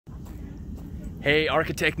Hey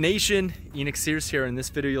Architect Nation, Enoch Sears here. In this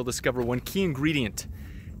video you'll discover one key ingredient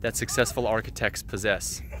that successful architects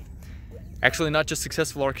possess. Actually, not just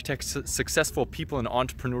successful architects, successful people and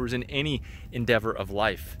entrepreneurs in any endeavor of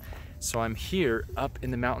life. So I'm here up in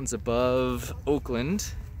the mountains above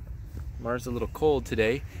Oakland. Mars a little cold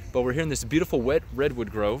today, but we're here in this beautiful wet redwood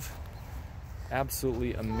grove.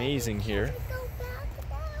 Absolutely amazing here.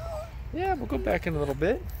 Yeah, we'll go back in a little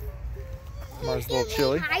bit. Mars a little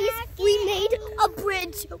chilly. Guys, we made a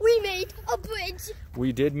bridge. We made a bridge.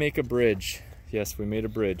 We did make a bridge. Yes, we made a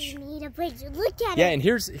bridge. We made a bridge. Look at it. Yeah, and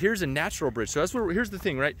here's a natural bridge. So here's the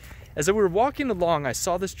thing, right? As we were walking along, I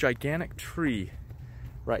saw this gigantic tree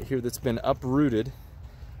right here that's been uprooted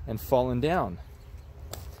and fallen down.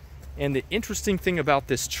 And the interesting thing about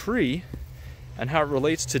this tree and how it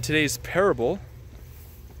relates to today's parable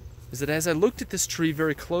is that as I looked at this tree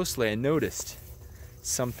very closely, I noticed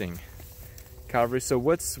something. Calvary, so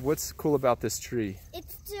what's cool about this tree?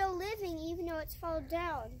 It's still living even though it's fallen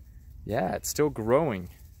down. Yeah, it's still growing,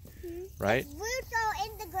 right? Its roots are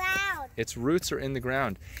in the ground. Its roots are in the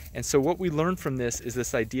ground. And so what we learn from this is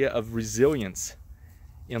this idea of resilience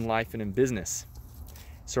in life and in business.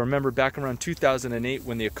 So remember back around 2008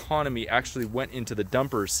 when the economy actually went into the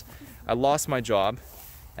dumpers, I lost my job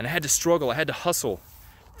and I had to struggle, I had to hustle.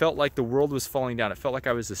 Felt like the world was falling down. It felt like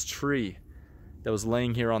I was this tree that was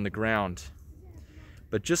laying here on the ground.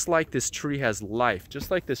 But just like this tree has life,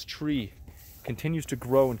 just like this tree continues to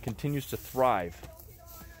grow and continues to thrive,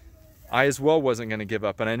 I as well wasn't going to give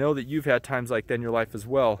up. And I know that you've had times like that in your life as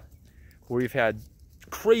well, where you've had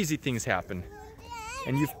crazy things happen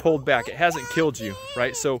and you've pulled back. It hasn't killed you,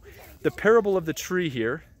 right? So the parable of the tree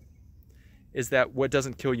here is that what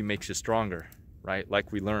doesn't kill you makes you stronger, right?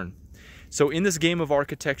 Like we learn. So in this game of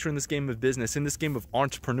architecture, in this game of business, in this game of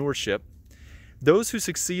entrepreneurship, those who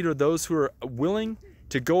succeed are those who are willing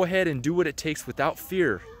to go ahead and do what it takes without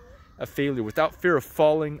fear of failure, without fear of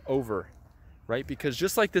falling over, right? Because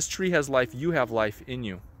just like this tree has life, you have life in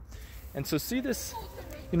you. And so see this,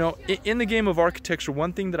 you know, in the game of architecture,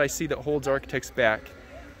 one thing that I see that holds architects back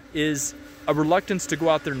is a reluctance to go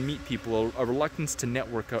out there and meet people, a reluctance to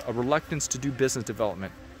network, a reluctance to do business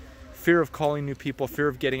development, fear of calling new people, fear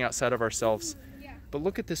of getting outside of ourselves. But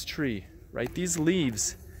look at this tree, right? These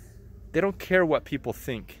leaves, they don't care what people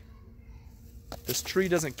think. This tree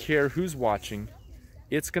doesn't care who's watching.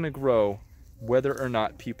 It's going to grow whether or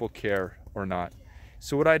not people care or not.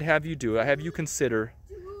 So what I'd have you do, I have you consider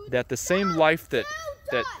that the same life that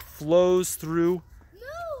flows through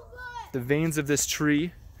the veins of this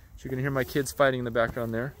tree, so you're going to hear my kids fighting in the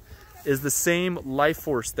background there, is the same life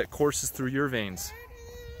force that courses through your veins.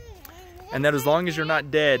 And that as long as you're not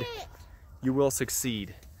dead, you will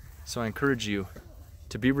succeed. So I encourage you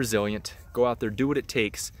to be resilient, go out there, do what it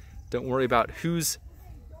takes. Don't worry about who's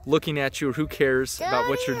looking at you or who cares about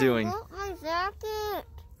what you're doing. I want my jacket.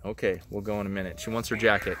 Okay, we'll go in a minute. She wants her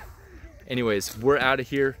jacket. Anyways, we're out of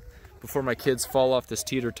here before my kids fall off this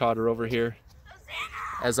teeter-totter over here.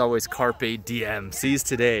 As always, Carpe Diem. See you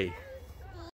today.